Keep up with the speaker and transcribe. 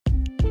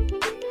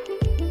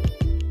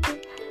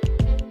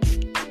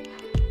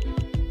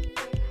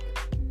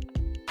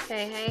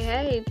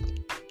Hey.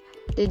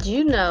 Did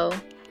you know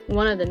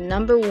one of the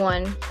number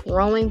one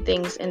growing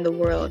things in the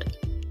world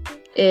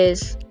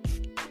is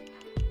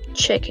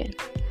chicken?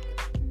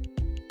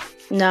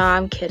 No,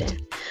 I'm kidding.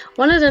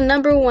 One of the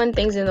number one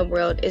things in the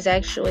world is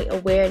actually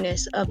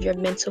awareness of your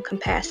mental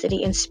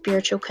capacity and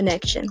spiritual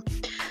connection.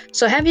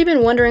 So have you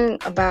been wondering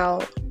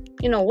about,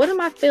 what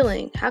am I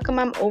feeling? How come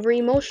I'm over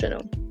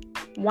emotional?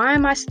 Why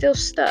am I still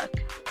stuck?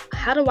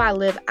 How do I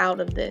live out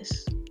of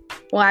this?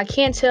 Well, I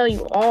can't tell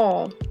you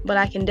all, but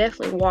I can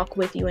definitely walk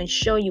with you and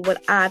show you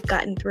what I've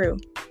gotten through.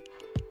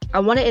 I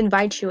want to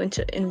invite you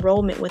into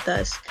enrollment with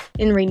us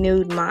in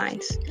Renewed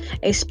Minds,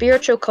 a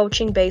spiritual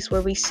coaching base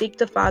where we seek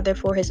the Father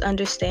for His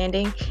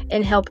understanding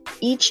and help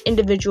each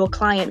individual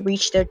client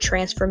reach their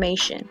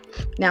transformation.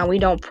 Now, we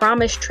don't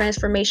promise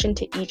transformation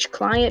to each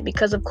client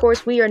because, of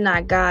course, we are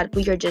not God.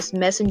 We are just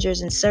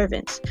messengers and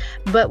servants.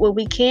 But what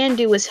we can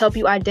do is help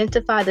you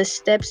identify the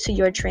steps to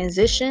your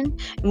transition,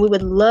 and we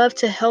would love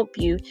to help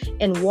you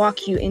and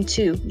walk you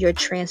into your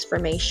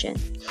transformation.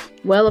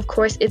 Well, of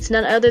course, it's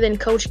none other than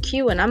Coach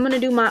Q, and I'm going to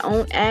do my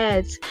own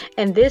ads.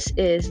 And this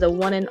is the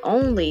one and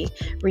only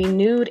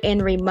Renewed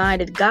and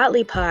Reminded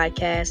Godly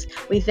podcast.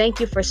 We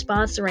thank you for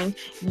sponsoring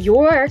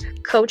your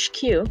Coach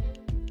Q.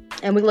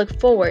 And we look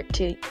forward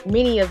to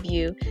many of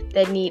you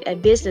that need a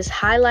business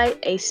highlight,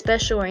 a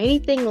special, or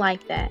anything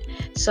like that.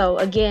 So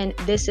again,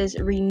 this is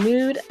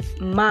Renewed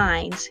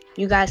Minds.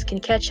 You guys can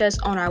catch us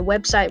on our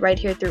website right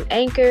here through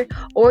Anchor,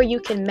 or you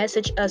can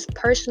message us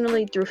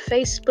personally through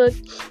Facebook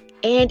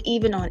and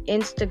even on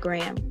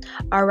Instagram.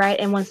 All right.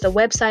 And once the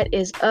website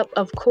is up,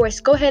 of course,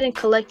 go ahead and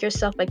collect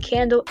yourself a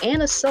candle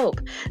and a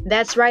soap.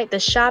 That's right. The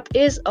shop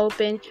is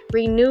open.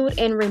 Renewed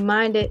and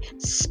Reminded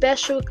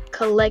special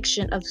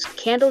collection of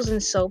candles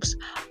and soaps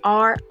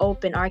are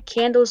open. Our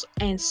candles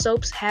and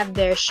soaps have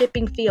their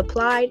shipping fee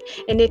applied.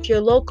 And if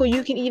you're local,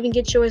 you can even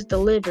get yours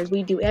delivered.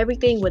 We do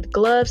everything with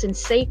gloves and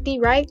safety,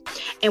 right?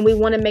 And we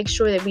want to make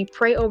sure that we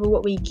pray over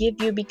what we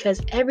give you because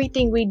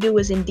everything we do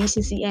is in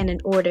decency and in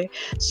order.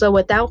 So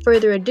without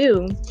further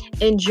ado,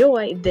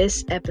 enjoy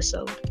this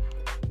episode.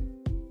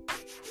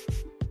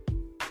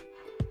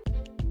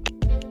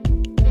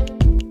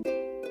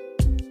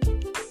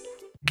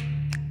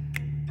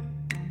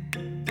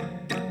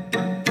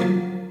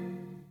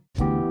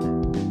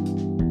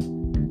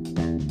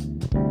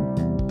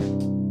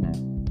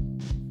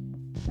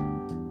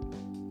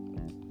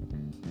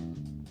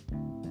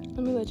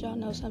 Let me let y'all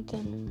know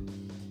something.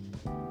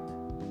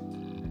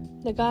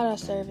 The God I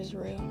serve is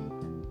real.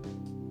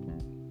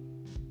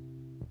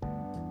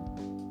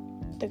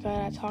 The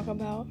God I talk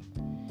about,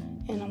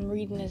 and I'm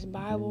reading His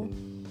Bible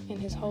and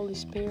His Holy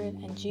Spirit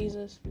and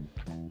Jesus,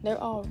 they're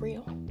all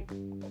real.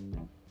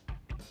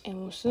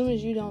 And as soon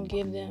as you don't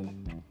give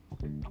them,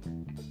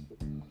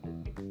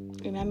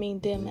 and I mean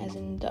them as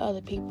in the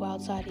other people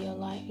outside of your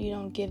life, you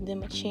don't give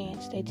them a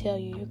chance. They tell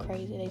you you're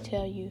crazy. They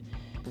tell you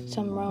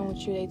something wrong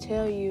with you. They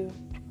tell you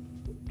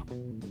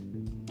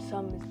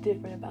something is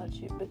different about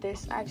you. But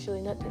there's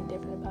actually nothing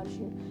different about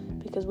you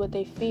because what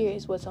they fear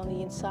is what's on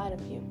the inside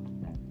of you.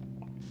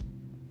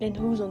 And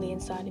who's on the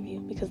inside of you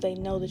because they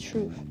know the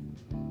truth.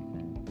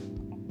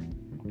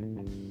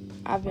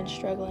 I've been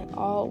struggling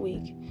all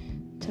week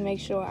to make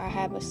sure I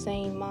have a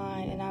sane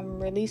mind, and I'm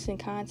releasing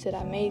content.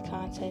 I made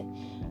content,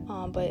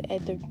 but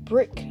at the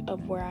brick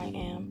of where I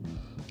am,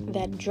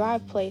 that dry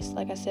place,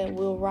 like I said,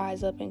 will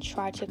rise up and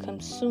try to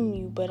consume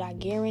you. But I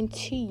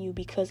guarantee you,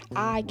 because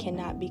I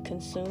cannot be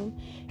consumed,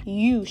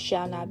 you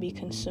shall not be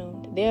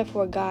consumed.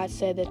 Therefore, God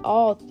said that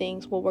all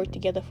things will work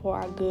together for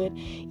our good.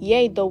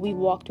 Yea, though we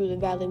walk through the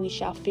valley, we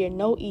shall fear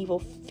no evil.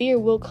 Fear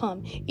will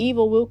come.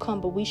 Evil will come,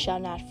 but we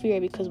shall not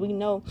fear because we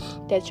know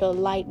that your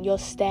light, your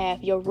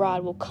staff, your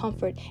rod will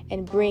comfort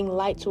and bring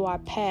light to our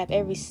path.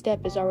 Every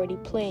step is already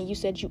planned. You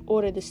said you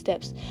order the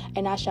steps,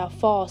 and I shall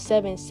fall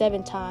seven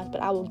times,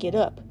 but I will get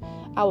up.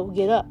 I will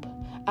get up.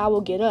 I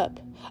will get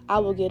up. I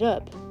will get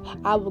up.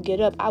 I will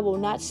get up. I will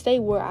not stay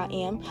where I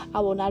am.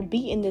 I will not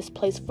be in this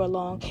place for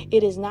long.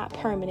 It is not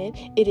permanent.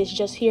 It is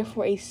just here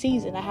for a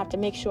season. I have to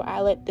make sure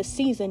I let the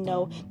season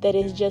know that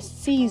it's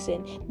just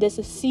season. This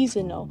is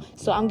seasonal.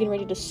 So I'm getting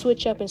ready to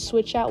switch up and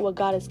switch out what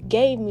God has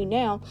gave me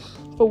now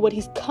for what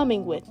He's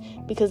coming with.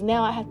 Because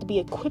now I have to be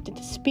equipped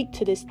to speak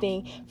to this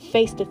thing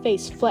face to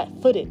face,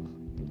 flat-footed.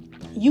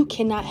 You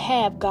cannot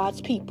have God's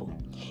people.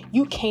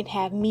 You can't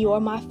have me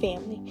or my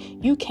family.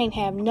 You can't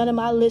have none of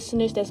my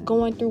listeners that's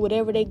going through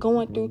whatever they're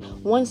going through.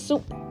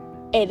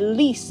 At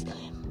least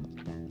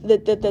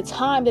the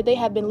time that they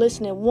have been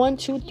listening, 1,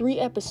 2, 3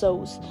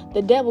 episodes,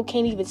 the devil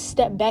can't even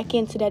step back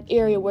into that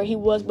area where he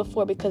was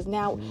before because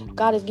now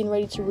God is getting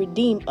ready to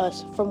redeem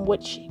us from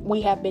which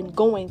we have been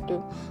going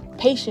through.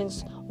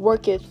 Patience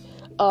worketh.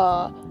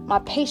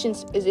 My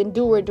patience is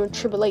endured during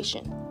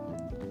tribulation.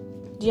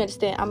 Do you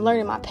understand? I'm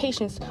learning my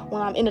patience when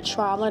I'm in a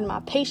trial. I'm learning my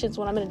patience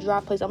when I'm in a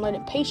dry place. I'm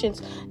learning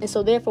patience. And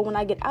so therefore, when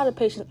I get out of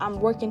patience, I'm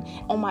working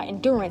on my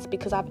endurance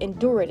because I've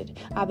endured it.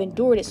 I've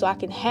endured it so I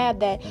can have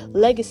that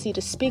legacy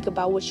to speak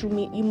about what you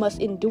mean. You must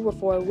endure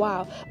for a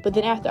while. But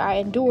then after I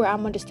endure,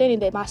 I'm understanding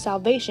that my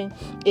salvation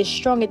is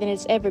stronger than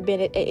it's ever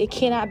been. It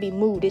cannot be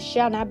moved. It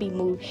shall not be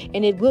moved.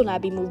 And it will not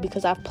be moved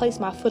because I've placed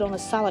my foot on a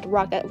solid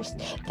rock.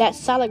 That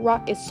solid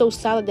rock is so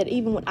solid that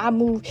even when I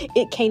move,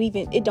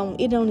 it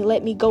don't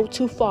let me go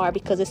too far,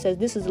 because it says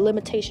this is a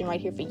limitation right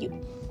here for you.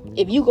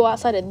 If you go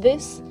outside of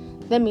this,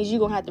 that means you're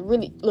going to have to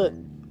really look.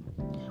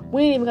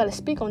 We ain't even got to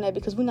speak on that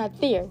because we're not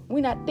there.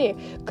 We're not there.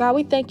 God,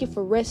 we thank you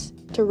for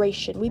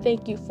restoration. We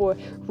thank you for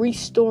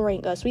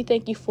restoring us. We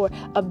thank you for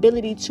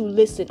ability to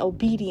listen,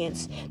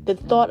 obedience, the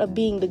thought of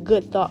being the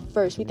good thought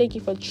first. We thank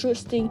you for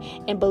trusting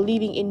and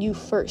believing in you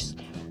first.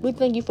 We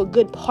thank you for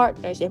good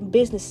partners and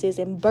businesses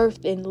and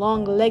birth and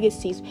long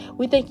legacies.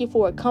 We thank you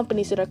for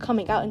companies that are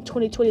coming out in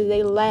 2020.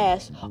 They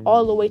last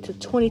all the way to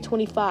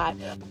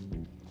 2025.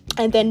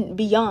 And then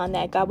beyond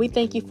that, God, we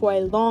thank you for a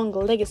long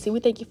legacy. We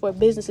thank you for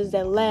businesses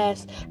that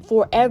last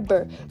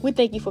forever. We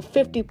thank you for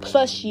 50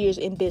 plus years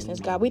in business,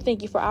 God. We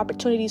thank you for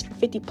opportunities for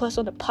 50 plus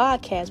on the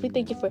podcast. We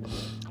thank you for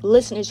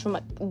listeners from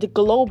the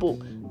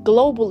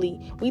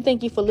globally. We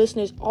thank you for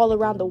listeners all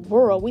around the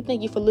world. We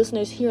thank you for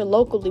listeners here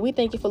locally. We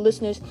thank you for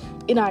listeners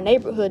in our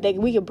neighborhood, that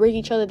we can bring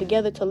each other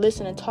together to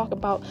listen and talk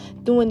about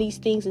doing these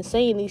things and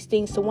saying these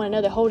things to one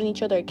another, holding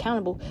each other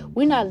accountable.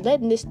 We're not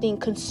letting this thing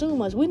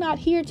consume us. We're not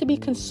here to be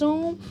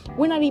consumed.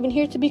 We're not even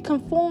here to be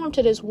conformed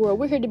to this world.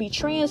 We're here to be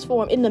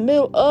transformed in the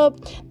middle of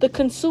the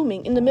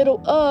consuming, in the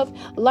middle of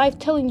life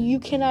telling you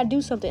cannot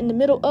do something, in the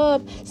middle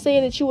of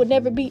saying that you would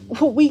never be.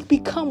 We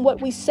become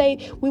what we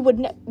say we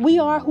would. We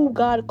are who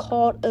God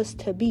called us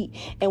to be.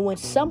 And when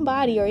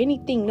somebody or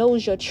anything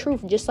knows your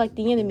truth, just like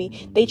the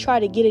enemy, they try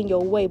to get in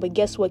your way. But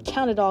guess what?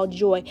 Count it all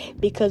joy,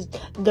 because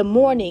in the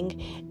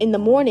morning,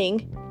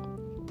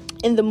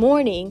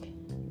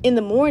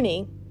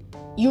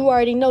 you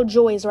already know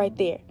joy is right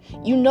there.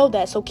 You know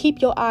that. So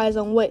keep your eyes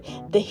on what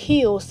the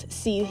hills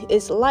see.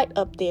 It's light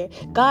up there.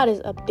 God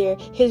is up there.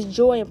 His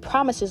joy and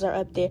promises are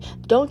up there.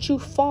 Don't you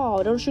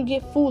fall. Don't you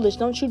get foolish.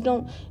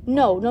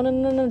 No.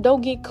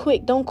 Don't get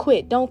quick. Don't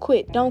quit.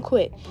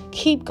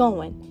 Keep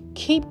going.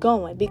 Keep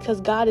going,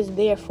 because God is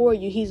there for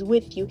you. He's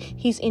with you.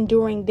 He's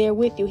enduring there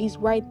with you. He's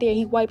right there.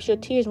 He wipes your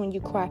tears when you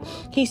cry.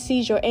 He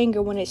sees your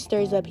anger when it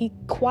stirs up. He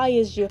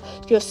quiets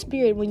your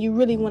spirit when you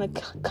really want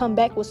to come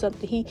back with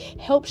something. He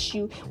helps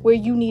you where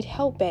you need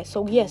help at.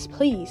 So yes,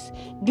 please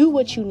do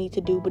what you need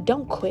to do, but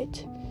don't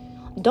quit.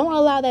 Don't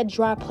allow that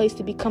dry place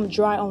to become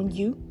dry on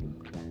you.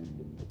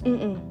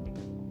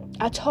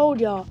 I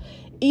told y'all,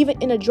 even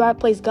in a dry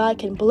place, God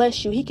can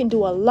bless you. He can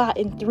do a lot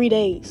in 3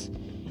 days.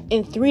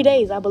 In 3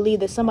 days, I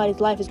believe that somebody's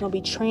life is going to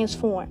be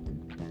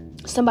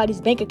transformed. Somebody's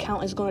bank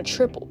account is going to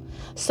triple.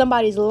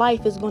 Somebody's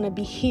life is going to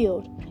be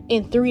healed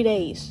in 3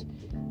 days.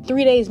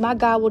 3 days, my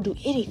God will do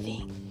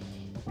anything.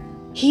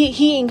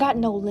 He ain't got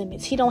no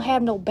limits. He don't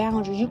have no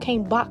boundaries. You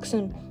can't box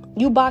him.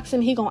 You box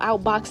him, he going to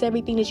outbox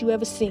everything that you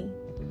ever seen.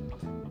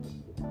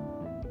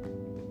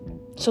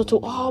 So to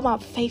all my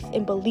faith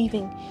and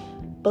believing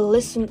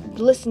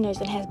listeners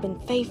that has been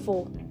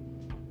faithful,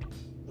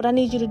 what I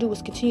need you to do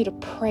is continue to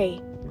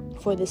pray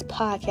for this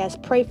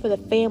podcast. Pray for the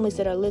families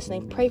that are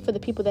listening. Pray for the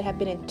people that have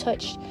been in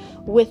touch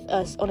with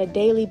us on a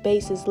daily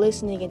basis,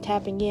 listening and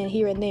tapping in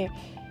here and there.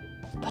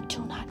 But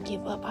do not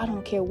give up. I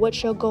don't care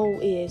what your goal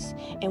is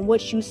and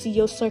what you see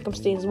your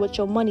circumstances, what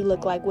your money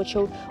look like,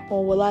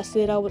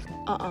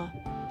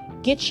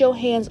 Get your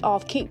hands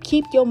off.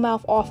 Keep your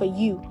mouth off of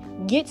you.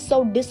 Get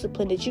so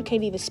disciplined that you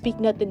can't even speak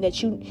nothing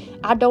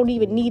I don't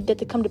even need that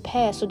to come to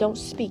pass, so don't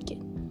speak it.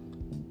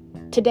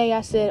 Today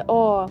I said,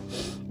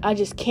 I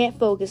just can't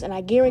focus. And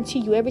I guarantee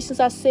you, ever since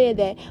I said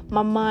that,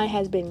 my mind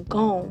has been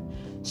gone.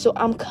 So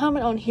I'm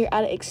coming on here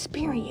out of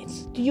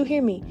experience. Do you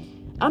hear me?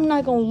 I'm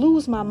not going to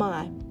lose my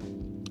mind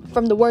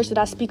from the words that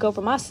I speak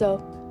over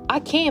myself. I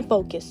can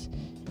focus.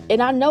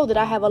 And I know that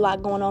I have a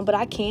lot going on, but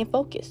I can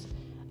focus.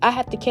 I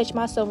have to catch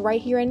myself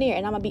right here and there.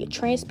 And I'm going to be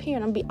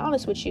transparent. I'm going to be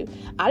honest with you.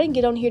 I didn't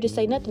get on here to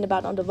say nothing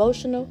about no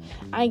devotional.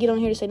 I didn't get on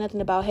here to say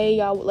nothing about, hey,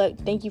 y'all,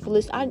 thank you for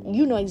listening.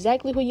 You know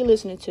exactly who you're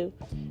listening to.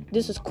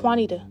 This is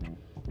Juanita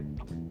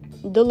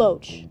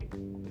Deloach.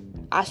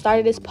 I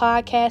started this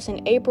podcast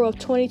in April of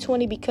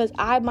 2020 because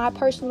my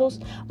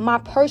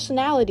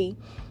personality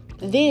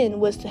then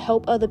was to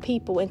help other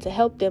people and to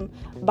help them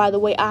by the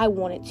way I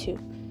wanted to.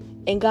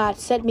 And God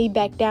set me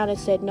back down and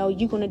said, no,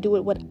 you're going to do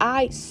it what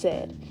I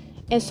said.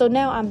 And so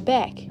now I'm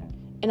back.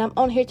 And I'm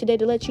on here today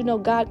to let you know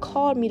God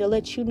called me to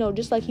let you know,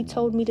 just like he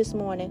told me this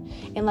morning.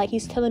 And like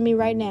he's telling me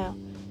right now,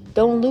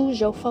 don't lose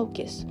your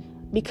focus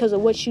because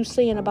of what you're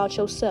saying about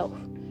yourself.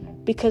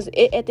 Because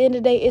at the end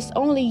of the day, it's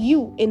only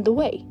you in the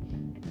way.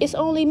 It's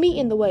only me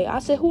in the way. I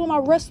said, who am I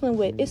wrestling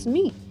with? It's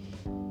me.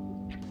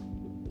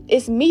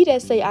 It's me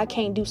that say I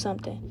can't do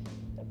something.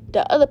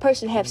 The other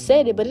person have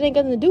said it, but it ain't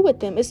got nothing to do with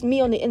them. It's me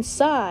on the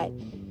inside.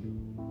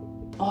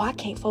 Oh, I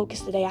can't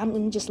focus today.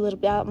 I'm just a little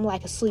bit, I'm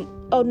like asleep.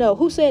 Oh no,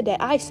 who said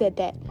that? I said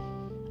that.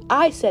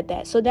 I said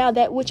that. So now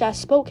that which I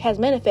spoke has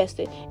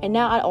manifested. And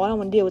now I don't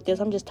want to deal with this.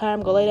 I'm just tired.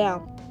 I'm going to lay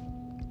down.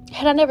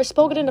 Had I never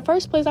spoken in the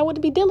first place, I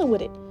wouldn't be dealing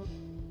with it.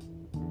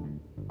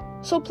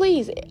 So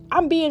please,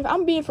 I'm being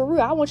for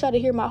real. I want y'all to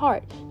hear my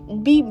heart.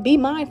 Be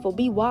mindful,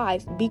 be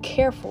wise, be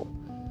careful.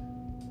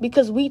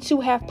 Because we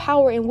too have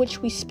power in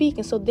which we speak.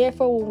 And so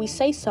therefore, when we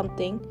say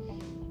something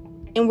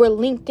and we're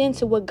linked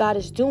into what God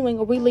is doing,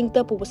 or we linked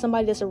up with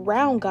somebody that's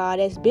around God,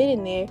 that's been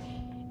in there,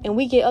 and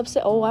we get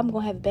upset, oh, I'm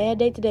going to have a bad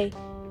day today.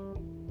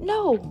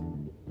 No,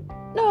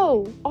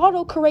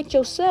 auto-correct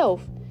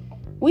yourself.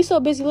 We so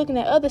busy looking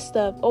at other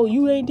stuff. Oh,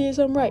 you ain't did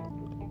something right.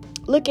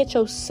 Look at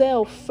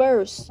yourself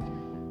first.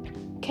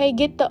 Okay,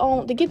 get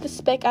the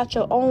speck out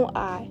your own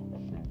eye.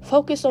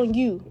 Focus on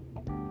you.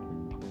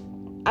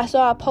 I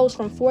saw a post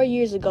from 4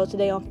 years ago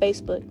today on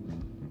Facebook.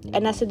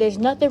 And I said, there's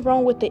nothing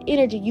wrong with the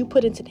energy you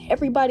put into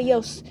everybody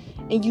else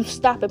and you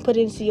stop and put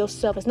it into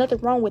yourself. There's nothing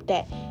wrong with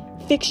that.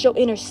 Fix your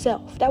inner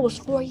self. That was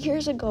 4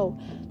 years ago.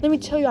 Let me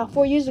tell y'all,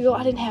 4 years ago,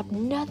 I didn't have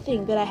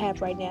nothing that I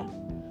have right now.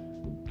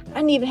 I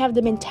didn't even have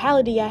the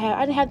mentality I have.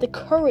 I didn't have the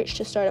courage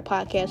to start a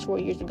podcast 4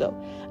 years ago.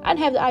 I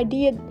didn't have the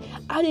idea.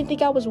 I didn't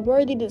think I was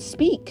worthy to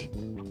speak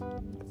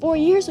 4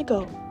 years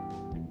ago.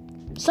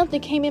 Something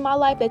came in my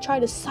life that tried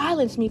to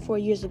silence me 4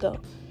 years ago.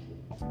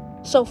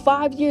 So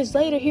 5 years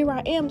later, here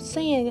I am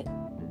saying,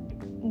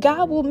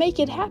 God will make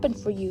it happen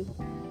for you.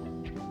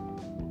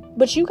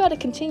 But you got to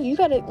continue.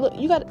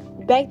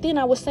 Back then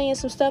I was saying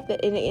some stuff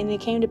and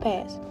it came to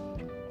pass.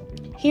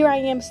 Here I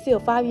am still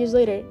 5 years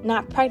later,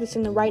 not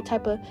practicing the right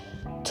type of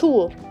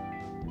tool,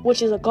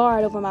 which is a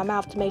guard over my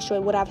mouth to make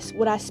sure what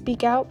I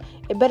speak out,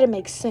 it better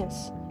make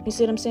sense. You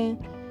see what I'm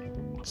saying?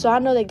 So I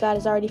know that God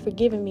has already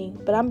forgiven me,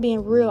 but I'm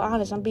being real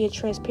honest. I'm being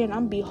transparent.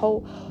 I'm being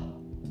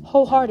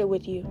wholehearted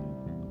with you.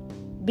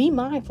 Be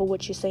mindful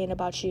what you're saying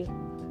about you.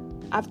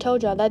 I've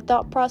told y'all that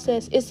thought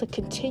process is a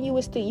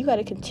continuous thing. You got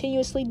to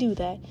continuously do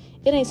that.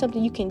 It ain't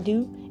something you can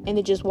do and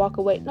then just walk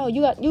away. No,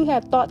 you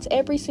have thoughts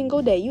every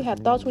single day. You have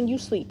thoughts when you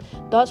sleep,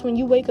 thoughts when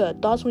you wake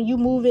up, thoughts when you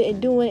move it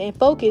and doing it and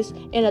focus,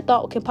 and a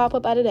thought can pop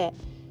up out of that.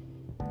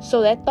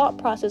 So that thought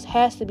process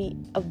has to be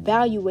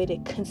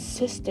evaluated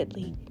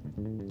consistently.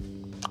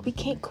 We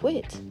can't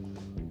quit.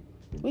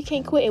 We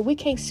can't quit, and we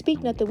can't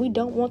speak nothing we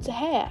don't want to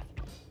have.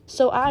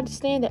 So I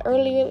understand that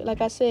earlier,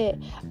 like I said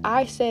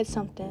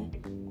something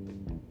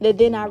that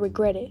then I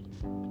regret it.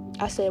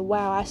 I said,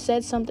 wow, I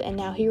said something and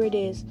now here it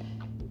is.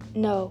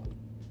 No.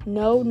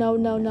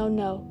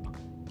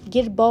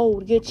 Get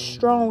bold, get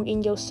strong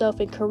in yourself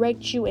and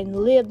correct you and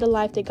live the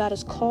life that God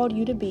has called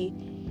you to be.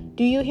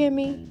 Do you hear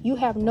me? You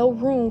have no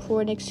room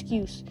for an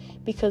excuse,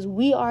 because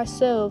we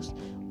ourselves,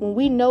 when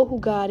we know who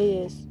God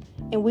is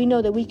and we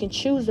know that we can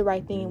choose the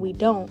right thing and we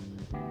don't,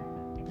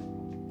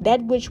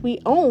 that which we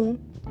own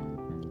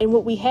and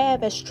what we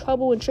have as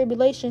trouble and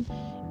tribulation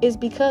is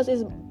because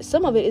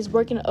some of it is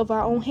working of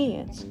our own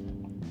hands.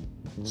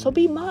 So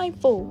be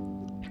mindful.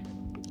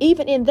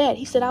 Even in that,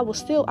 he said,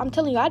 I'm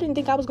telling you, I didn't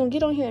think I was going to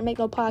get on here and make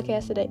no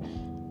podcast today.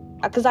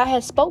 Because I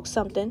had spoke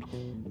something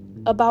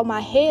about my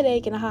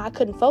headache and how I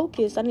couldn't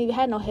focus. I didn't even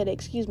have no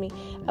headache,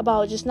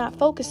 about just not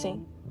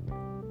focusing.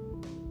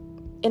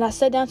 And I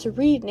sat down to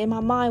read and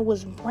my mind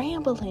was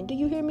rambling. Do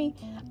you hear me?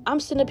 I'm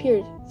sitting up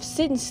here,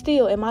 sitting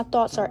still, and my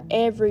thoughts are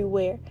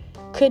everywhere.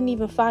 Couldn't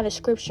even find a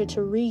scripture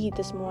to read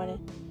this morning.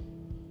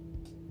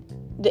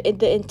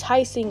 The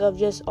enticing of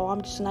just,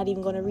 I'm just not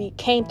even going to read,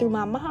 came through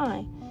my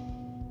mind.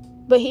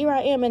 But here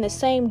I am in the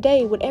same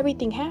day with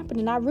everything happening.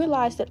 And I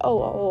realized that,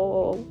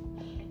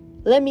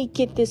 let me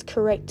get this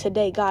correct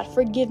today. God,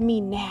 forgive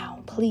me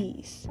now,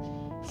 please,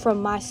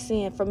 from my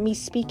sin, from me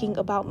speaking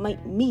about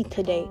me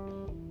today.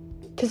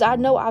 Because I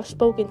know I've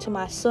spoken to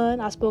my son.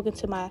 I've spoken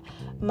to my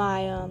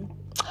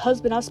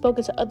husband. I've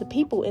spoken to other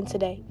people in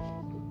today.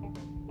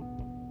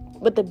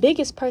 But the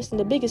biggest person,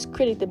 the biggest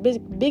critic, the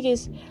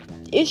biggest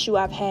issue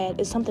I've had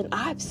is something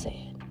I've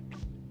said.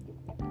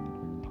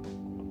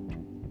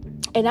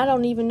 And I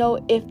don't even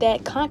know if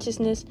that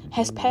consciousness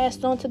has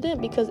passed on to them,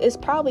 because it's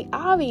probably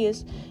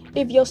obvious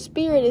if your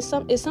spirit is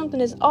something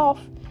is off.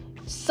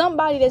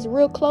 Somebody that's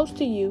real close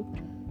to you,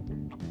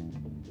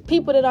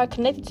 people that are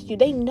connected to you,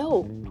 they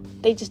know.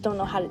 They just don't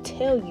know how to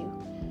tell you.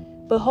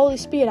 But Holy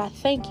Spirit, I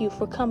thank you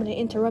for coming and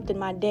interrupting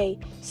my day,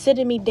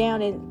 sitting me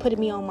down and putting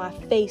me on my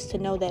face to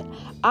know that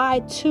I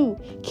too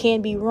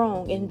can be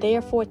wrong. And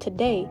therefore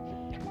today,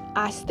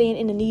 I stand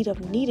in the need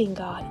of needing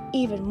God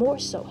even more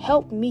so.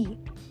 Help me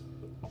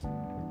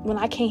when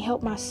I can't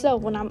help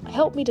myself,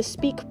 help me to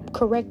speak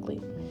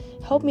correctly.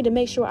 Help me to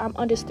make sure I'm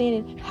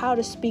understanding how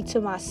to speak to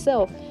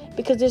myself,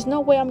 because there's no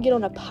way I'm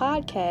getting on a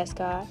podcast,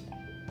 God.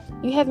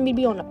 You having me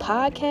be on a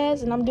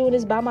podcast and I'm doing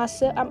this by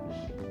myself.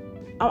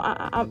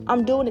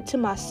 I'm doing it to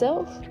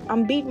myself.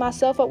 I'm beating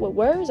myself up with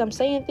words. I'm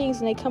saying things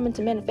and they come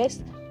into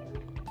manifest.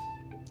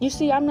 You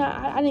see, I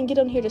didn't get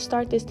on here to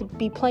start this to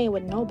be playing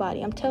with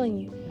nobody. I'm telling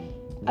you.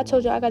 I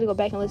told you I got to go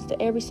back and listen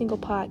to every single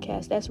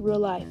podcast. That's real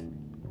life.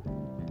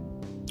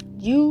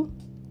 You,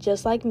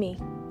 just like me,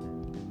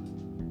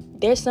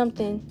 there's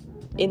something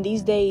in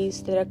these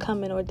days that are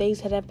coming or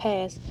days that have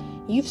passed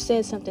You've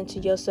said something to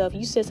yourself.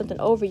 You said something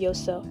over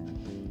yourself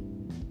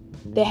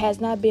that has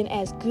not been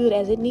as good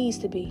as it needs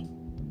to be.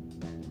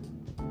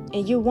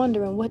 And you're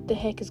wondering what the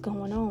heck is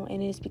going on.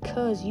 And it's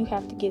because you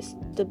have to get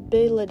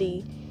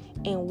stability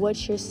in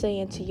what you're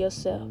saying to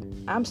yourself.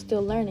 I'm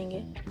still learning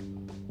it.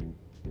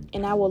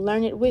 And I will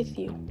learn it with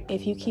you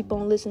if you keep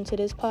on listening to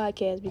this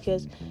podcast,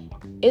 because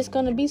it's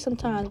going to be some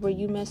times where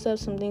you mess up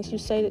some things you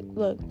say that,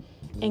 look,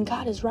 and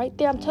God is right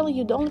there. I'm telling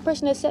you, the only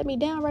person that set me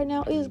down right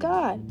now is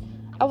God.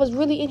 I was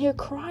really in here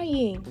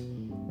crying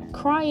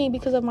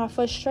because of my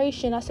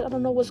frustration. I said, I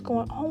don't know what's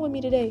going on with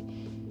me today.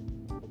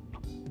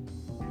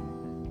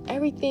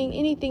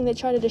 Anything that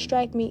tried to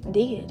distract me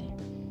did.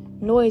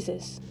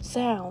 Noises,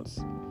 sounds,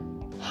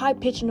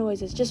 high-pitched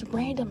noises, just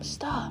random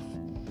stuff.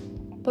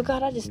 But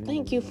God, I just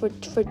thank you for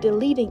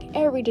deleting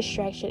every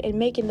distraction and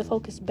making the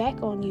focus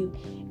back on you.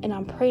 And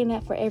I'm praying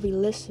that for every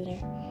listener,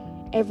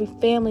 every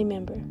family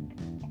member,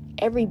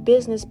 every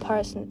business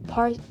partner,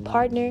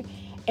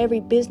 every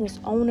business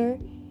owner,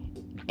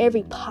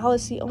 every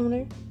policy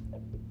owner.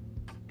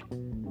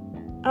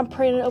 I'm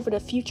praying it over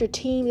the future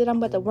team that I'm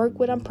about to work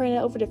with. I'm praying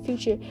it over the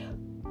future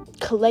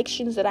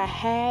collections that I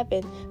have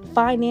and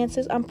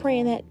finances. I'm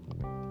praying that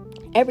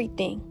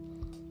everything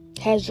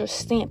has your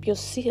stamp, your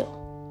seal.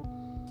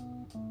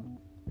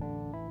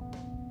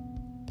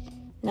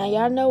 Now,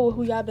 y'all know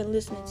who y'all been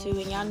listening to,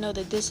 and y'all know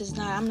that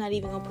I'm not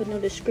even going to put no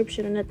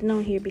description or nothing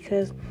on here,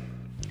 because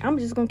I'm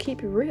just going to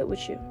keep it real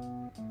with you.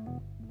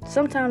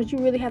 Sometimes you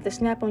really have to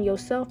snap on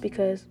yourself,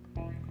 because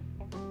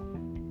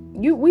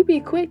we be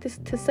quick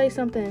to say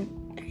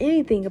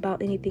anything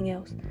about anything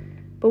else.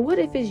 But what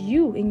if it's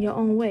you in your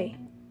own way?